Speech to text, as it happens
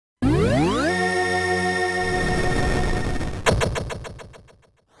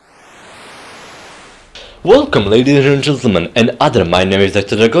Welcome ladies and gentlemen and other, my name is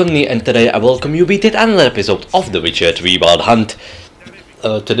Dr. Dragoni and today I welcome you with another episode of The Witcher 3 Wild Hunt.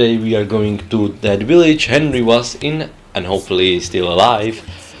 Today we are going to that village Henry was in and hopefully still alive.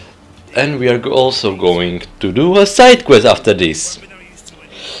 And we are also going to do a side quest after this.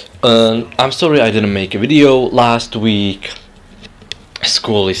 I'm sorry I didn't make a video last week.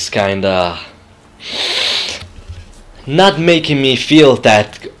 School is kinda not making me feel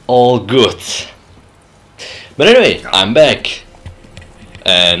that all good. But anyway, I'm back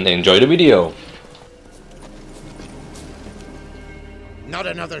and enjoy the video. Not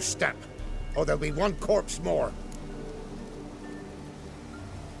another step, or there'll be one corpse more.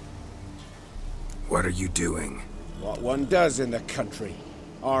 What are you doing? What one does in the country.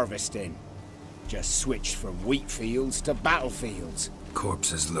 Harvesting. Just switched from wheat fields to battlefields.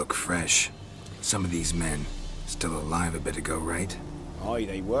 Corpses look fresh. Some of these men still alive a bit ago, right? Aye,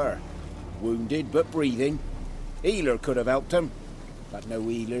 they were. Wounded but breathing. Healer could have helped them, but no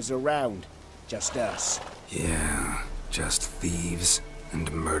healers around. Just us. Yeah, just thieves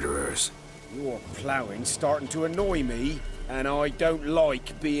and murderers. Your ploughing's starting to annoy me, and I don't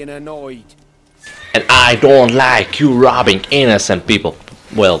like being annoyed. And I don't like you robbing innocent people.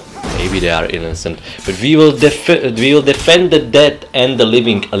 Well, maybe they are innocent, but we will defend the dead and the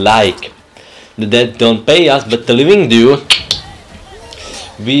living alike. The dead don't pay us, but the living do.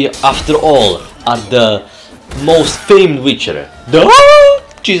 We, after all, are the most famed witcher.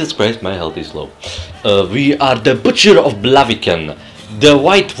 Jesus Christ, my health is low. We are the Butcher of Blaviken, the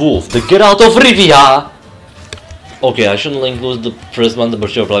White Wolf, the Geralt of Rivia. Okay, I shouldn't include the first one, the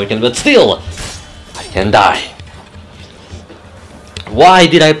Butcher of Blaviken, but still, I can die. Why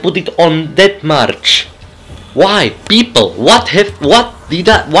did I put it on that march? Why, people? Why?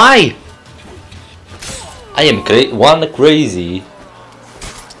 I am one crazy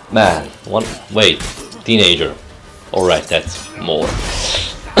man. Wait. Teenager. Alright, that's more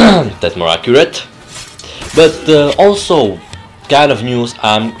that's more accurate. But also kind of news,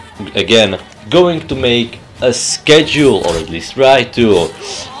 I'm again going to make a schedule, or at least try to,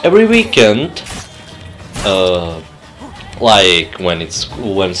 every weekend, like when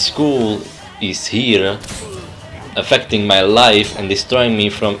school is here affecting my life and destroying me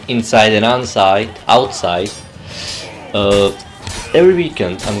from inside and outside. Every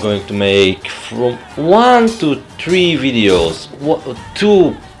weekend I'm going to make from 1 to 3 videos.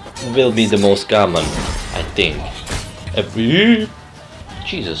 2 will be the most common, I think.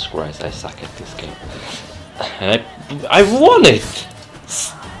 Jesus Christ, I suck at this game. And I won it!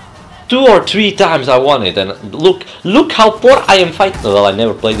 2 or 3 times I won it, and look how poor I am fighting. Well, I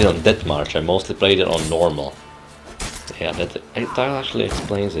never played it on Death March, I mostly played it on normal. Yeah, that actually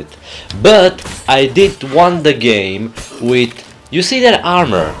explains it. But I did won the game with... You see that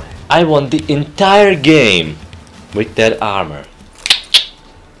armor? I won the entire game with that armor.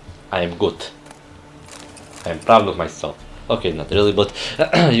 I am good. I am proud of myself. Okay, not really, but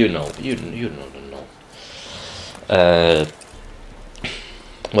you know.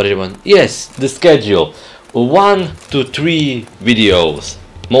 What did I want? Yes, the schedule. 1 to 3 videos,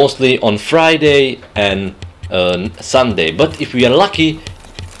 mostly on Friday and Sunday. But if we are lucky,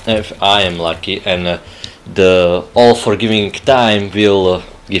 if I am lucky, and the all forgiving time will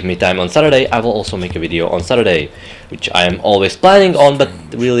give me time on Saturday, I will also make a video on Saturday, which I am always planning on, but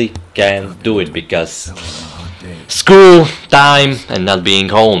really can't do it because school time and not being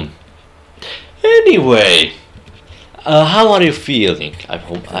home. Anyway, how are you feeling? I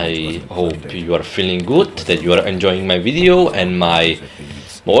hope you are feeling good, that you are enjoying my video and my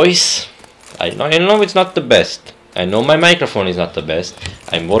voice. I know it's not the best. I know my microphone is not the best.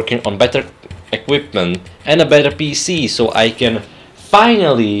 I'm working on better equipment and a better PC so I can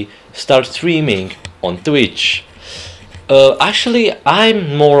finally start streaming on Twitch. Actually,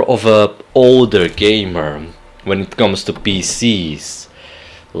 I'm more of a older gamer when it comes to PCs,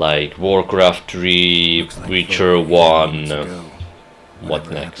 like Warcraft 3, Witcher 1. What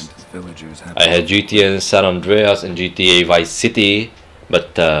next? I had GTA San Andreas and GTA Vice City,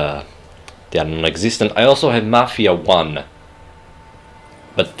 but they are non-existent. I also had Mafia 1.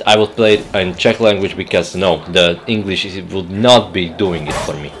 But I will play it in Czech language because no, the English would not be doing it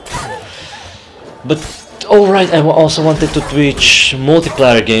for me. But alright, I also wanted to Twitch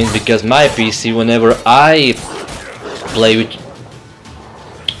multiplayer games because my PC, whenever I play with...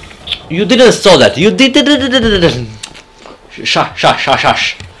 You didn't saw that. You didn't.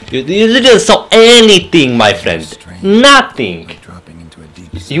 Shush. You didn't saw anything, my friend. Nothing.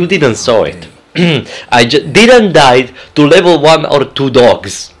 You didn't saw it. I just didn't die to level 1 or 2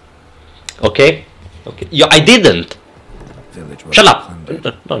 dogs. Okay? Okay. Yeah, I didn't. Shut up.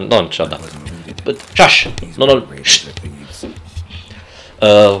 Don't shut up. But shush! No, no, shh!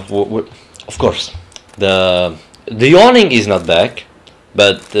 Of course, the yawning is not back,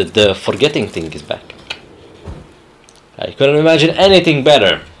 but the forgetting thing is back. I couldn't imagine anything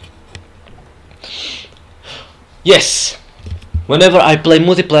better. Yes, whenever I play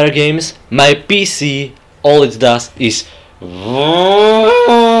multiplayer games, my PC, all it does is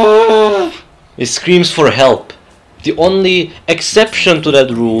it screams for help. The only exception to that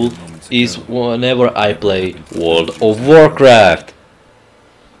rule is whenever I play World of Warcraft.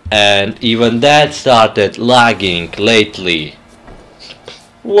 And even that started lagging lately.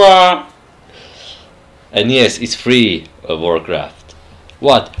 Wah! And yes, it's free, Warcraft.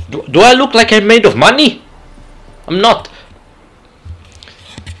 What? Do I look like I'm made of money? I'm not.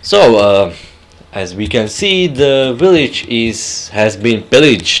 So, as we can see, the village has been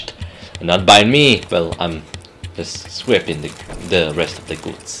pillaged. Not by me. Well, I'm just sweeping the rest of the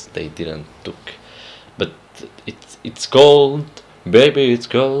goods they didn't took. But it's cold, baby. It's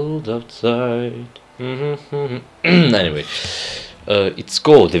cold outside. Anyway, it's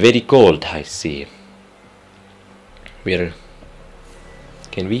cold, very cold. I see. Where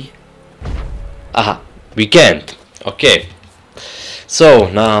can we? Aha, we can't. Okay. So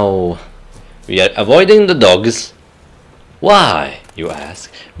now we are avoiding the dogs. Why, you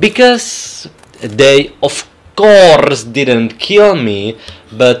ask? Because they, of course, didn't kill me,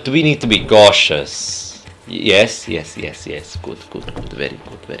 but we need to be cautious. Yes, yes, yes, yes. Good, good, good. Very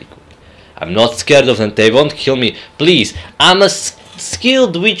good, very good. I'm not scared of them. They won't kill me. Please, I'm a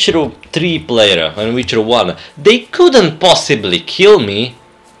skilled Witcher 3 player and Witcher 1. They couldn't possibly kill me.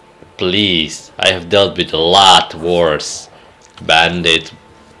 Please, I have dealt with a lot worse. Bandit,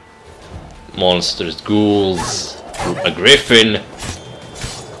 monsters, ghouls, a griffin.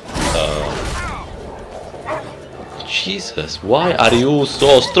 Jesus, why are you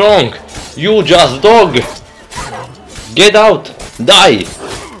so strong? You just dog! Get out! Die!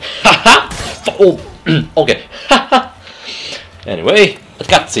 Haha! Oh, okay. Anyway, a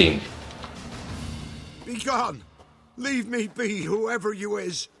cutscene. Be gone! Leave me be, whoever you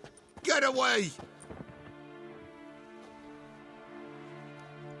is! Get away!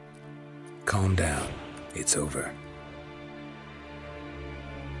 Calm down. It's over.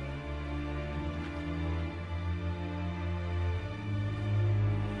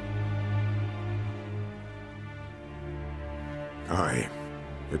 Aye,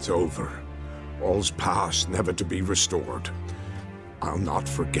 it's over. All's past, never to be restored. I'll not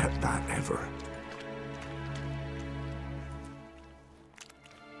forget that ever.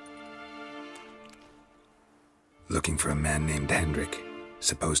 Looking for a man named Hendrik,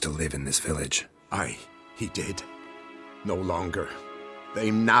 supposed to live in this village. Aye, he did. No longer.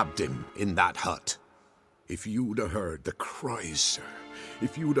 They nabbed him in that hut. If you'd have heard the cries, sir.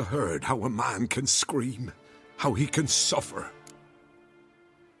 If you'd have heard how a man can scream, how he can suffer.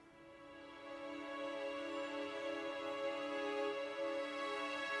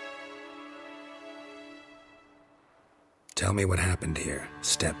 Tell me what happened here,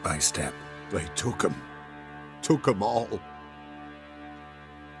 step by step. They took him. Took them all.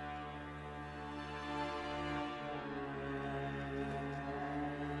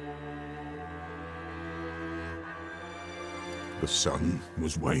 The sun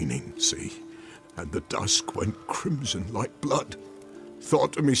was waning, see, and the dusk went crimson like blood.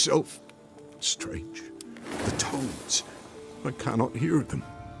 Thought to myself, strange, the toads, I cannot hear them.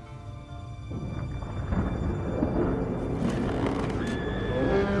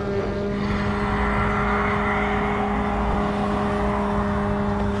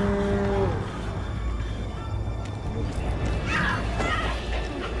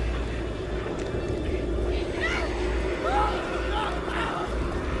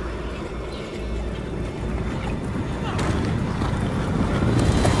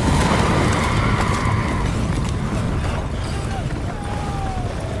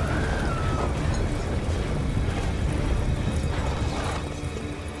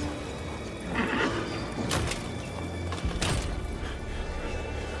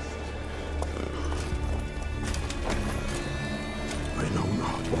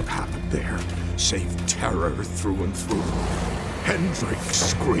 Save terror through and through. Hendrik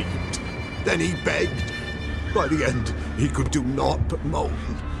screamed. Then he begged. By the end, he could do naught but moan.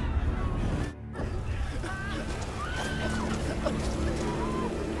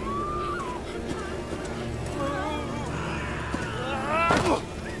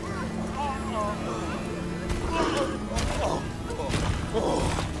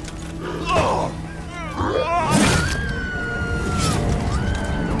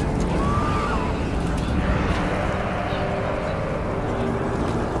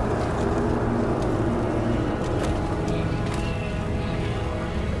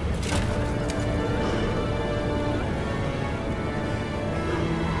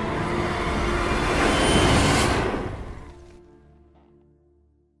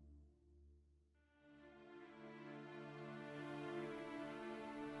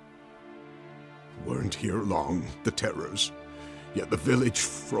 here long, the terrors. Yet the village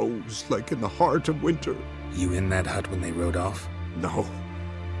froze like in the heart of winter. You in that hut when they rode off? No,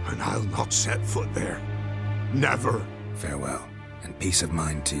 and I'll not set foot there. Never. Farewell, and peace of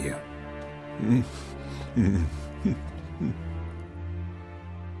mind to you.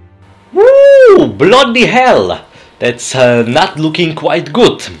 Woo! Bloody hell! That's not looking quite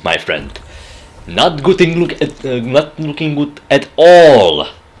good, my friend. Not looking good at all.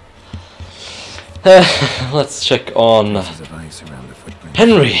 Let's check on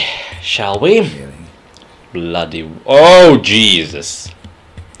Henry, shall we? Bloody... Oh, Jesus.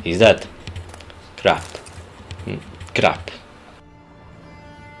 He's dead. Crap. Crap.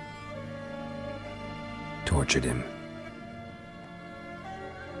 Tortured him.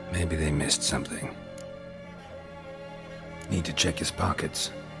 Maybe they missed something. Need to check his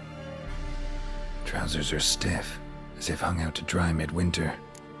pockets. Trousers are stiff, as if hung out to dry midwinter.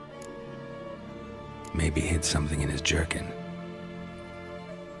 Maybe hid something in his jerkin.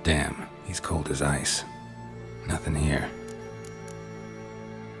 Damn, he's cold as ice. Nothing here.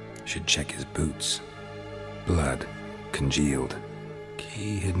 Should check his boots. Blood, congealed.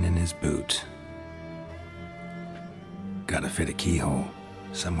 Key hidden in his boot. Gotta fit a keyhole.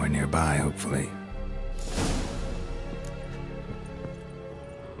 Somewhere nearby, hopefully.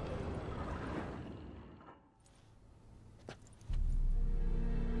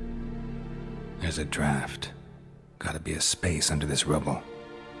 There's a draft. Gotta be a space under this rubble.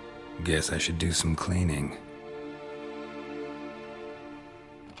 Guess I should do some cleaning.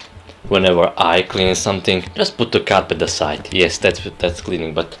 Whenever I clean something, just put the carpet aside. Yes, that's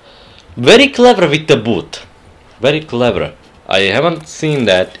cleaning, but very clever with the boot. Very clever. I haven't seen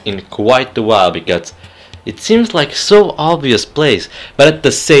that in quite a while because it seems like so obvious place, but at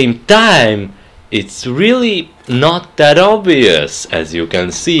the same time it's really not that obvious. As you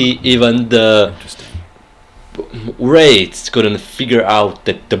can see, even the raids couldn't figure out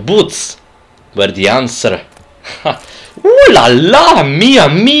that the boots were the answer. Ooh la la, mi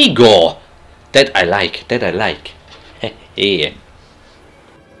amigo! That I like, that I like. Hey.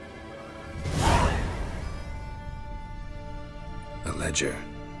 A ledger.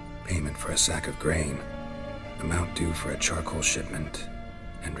 Payment for a sack of grain. Amount due for a charcoal shipment.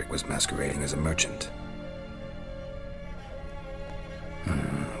 Hendrik was masquerading as a merchant.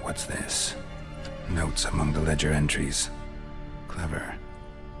 What's this? Notes among the ledger entries. Clever.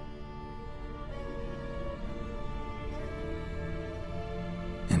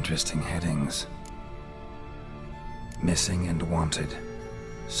 Interesting headings. Missing and wanted.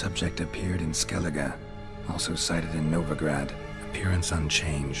 Subject appeared in Skellige. Also cited in Novigrad. Appearance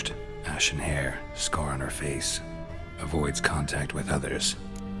unchanged. Ashen hair. Scar on her face. Avoids contact with others.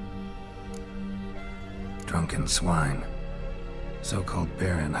 Drunken swine. So-called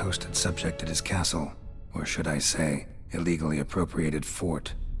Baron hosted subject at his castle. Or should I say, illegally appropriated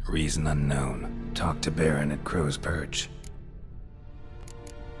fort. Reason unknown. Talked to Baron at Crow's Perch.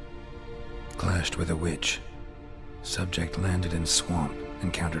 Clashed with a witch. Subject landed in swamp.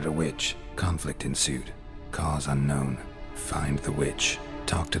 Encountered a witch. Conflict ensued. Cause unknown. Find the witch.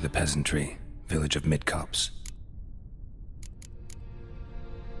 Talk to the peasantry. Village of Midcopse.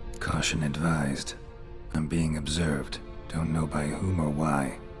 Caution advised. I'm being observed. Don't know by whom or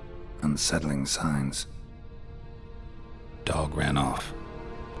why. Unsettling signs. Dog ran off.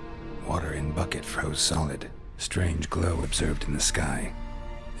 Water in bucket froze solid. Strange glow observed in the sky.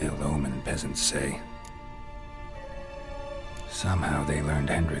 Ill omen, peasants say. Somehow they learned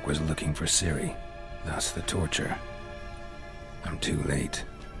Hendrik was looking for Ciri. Thus the torture. I'm too late.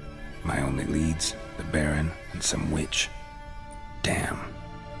 My only leads, the Baron and some witch. Damn.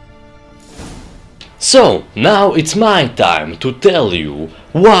 So, now it's my time to tell you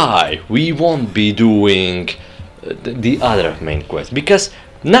why we won't be doing the other main quest. Because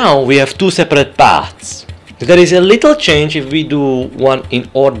now we have two separate paths. There is a little change if we do one in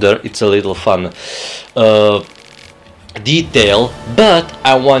order. It's a little fun detail. But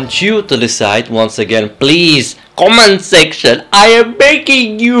I want you to decide once again. Please, comment section. I am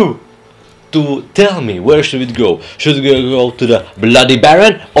begging you to tell me where should we go. Should we go to the Bloody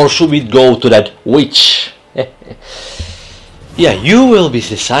Baron or should we go to that witch? Yeah, you will be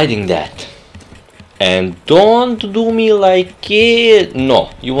deciding that. And don't do me like it.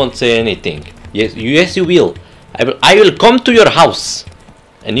 No, you won't say anything. Yes, you will. I will come to your house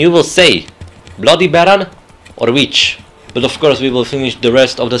and you will say Bloody Baron or witch. But of course we will finish the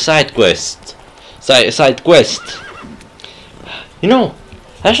rest of the side quest. Side quest. You know,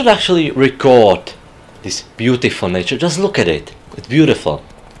 I should actually record this beautiful nature. Just look at it. It's beautiful.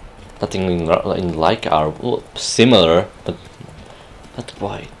 Nothing in like our similar, but not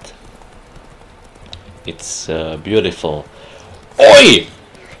quite. It's beautiful. Oi!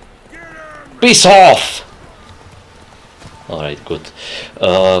 Peace off! Alright, good.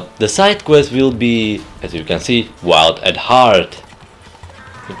 The side quest will be, as you can see, wild at heart.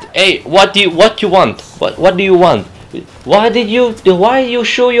 Hey, what do you want? What do you want? Why you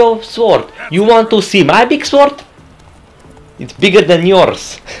show your sword? You want to see my big sword? It's bigger than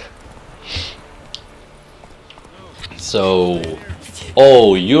yours. So,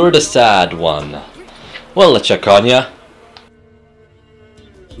 oh, you're the sad one. Well, let's check on ya.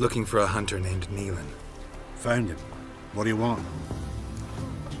 Looking for a hunter named Neelan. Found him. What do you want?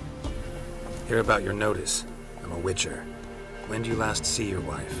 Hear about your notice. I'm a witcher. When do you last see your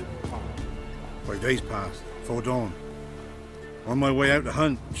wife? 5 days passed, before dawn. On my way out to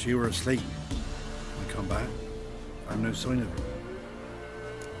hunt, she were asleep. I come back, I'm no sign of her.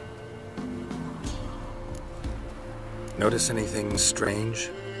 Notice anything strange?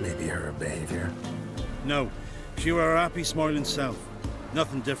 Maybe her behavior? No, she were her happy, smiling self.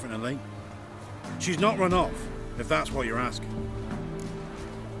 Nothing different than late. She's not run off, if that's what you're asking.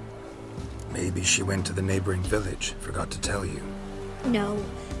 Maybe she went to the neighboring village, forgot to tell you. No,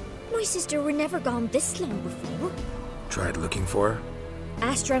 my sister were never gone this long before. Tried looking for her?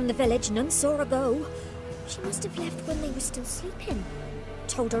 Asked round the village, none saw her go. She must have left when they were still sleeping.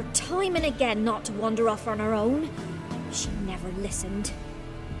 Told her time and again not to wander off on her own. She never listened.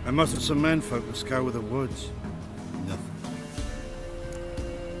 I must have some menfolk to scour the woods. Nothing.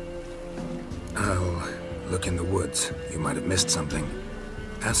 I'll look in the woods. You might have missed something.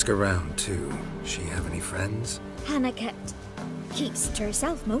 Ask around, too. She have any friends? Hannah keeps to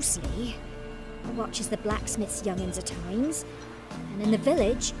herself mostly. Watches the blacksmith's young'uns at times. And in the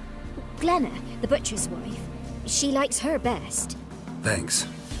village, Glenna, the butcher's wife, she likes her best. Thanks.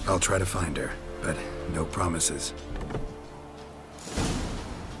 I'll try to find her, but no promises.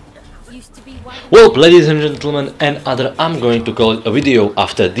 Well, ladies and gentlemen and other, I'm going to call it a video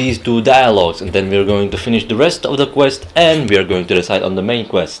after these two dialogues, and then we're going to finish the rest of the quest and we're going to decide on the main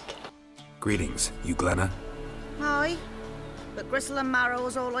quest. Greetings, you Glenna? Aye, but gristle and marrow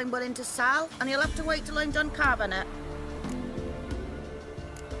is all I'm willing to sell, and you'll have to wait till I'm done carving it.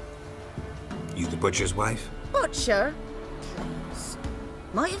 You the butcher's wife? Butcher? Please.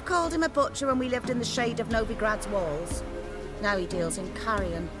 Might have called him a butcher when we lived in the shade of Novigrad's walls. Now he deals in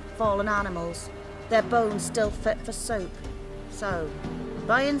carrion, fallen animals. Their bones still fit for soup. So,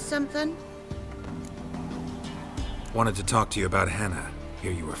 buying something? Wanted to talk to you about Hannah.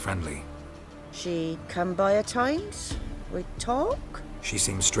 Hear you were friendly. She come by at times. We talk. She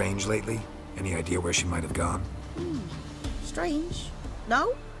seems strange lately. Any idea where she might have gone? Strange.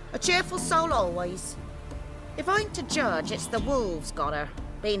 No? A cheerful soul always. If I'm to judge, it's the wolves got her.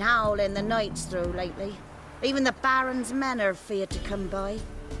 Been howling the nights through lately. Even the Baron's men are feared to come by.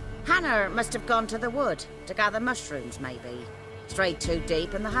 Hannah must have gone to the wood to gather mushrooms, maybe. Strayed too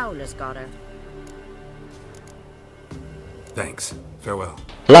deep and the howlers got her. Thanks. Farewell.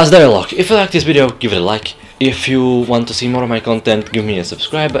 Last dialogue. If you like this video, give it a like. If you want to see more of my content, give me a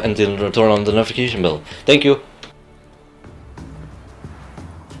subscribe and then turn on the notification bell. Thank you.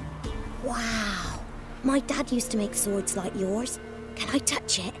 Wow, my dad used to make swords like yours. Can I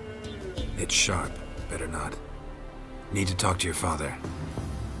touch it? It's sharp. Better not. Need to talk to your father.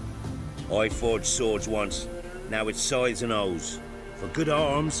 I forged swords once. Now it's scythes and hoes. For good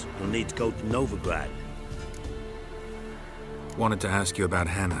arms, you'll need to go to Novigrad. Wanted to ask you about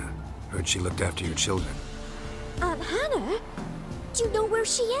Hannah. Heard she looked after your children. Aunt Hannah? Do you know where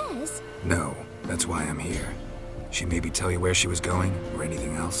she is? No, that's why I'm here. She maybe tell you where she was going, or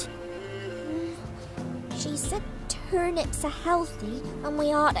anything else? She said turnips are healthy and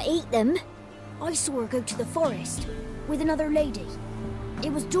we ought to eat them. I saw her go to the forest with another lady.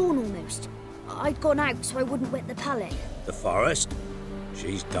 It was dawn almost. I'd gone out so I wouldn't wet the pallet. The forest?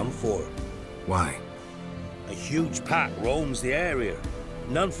 She's done for. Why? A huge pack roams the area.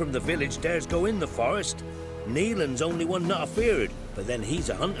 None from the village dares go in the forest. Neelan's only one not afeared, but then he's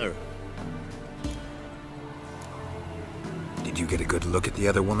a hunter. Did you get a good look at the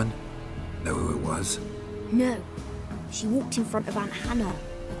other woman? Know who it was? No. She walked in front of Aunt Hannah.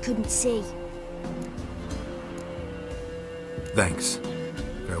 I couldn't see. Thanks.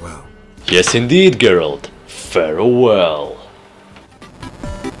 Farewell. Yes indeed, Geralt. Farewell.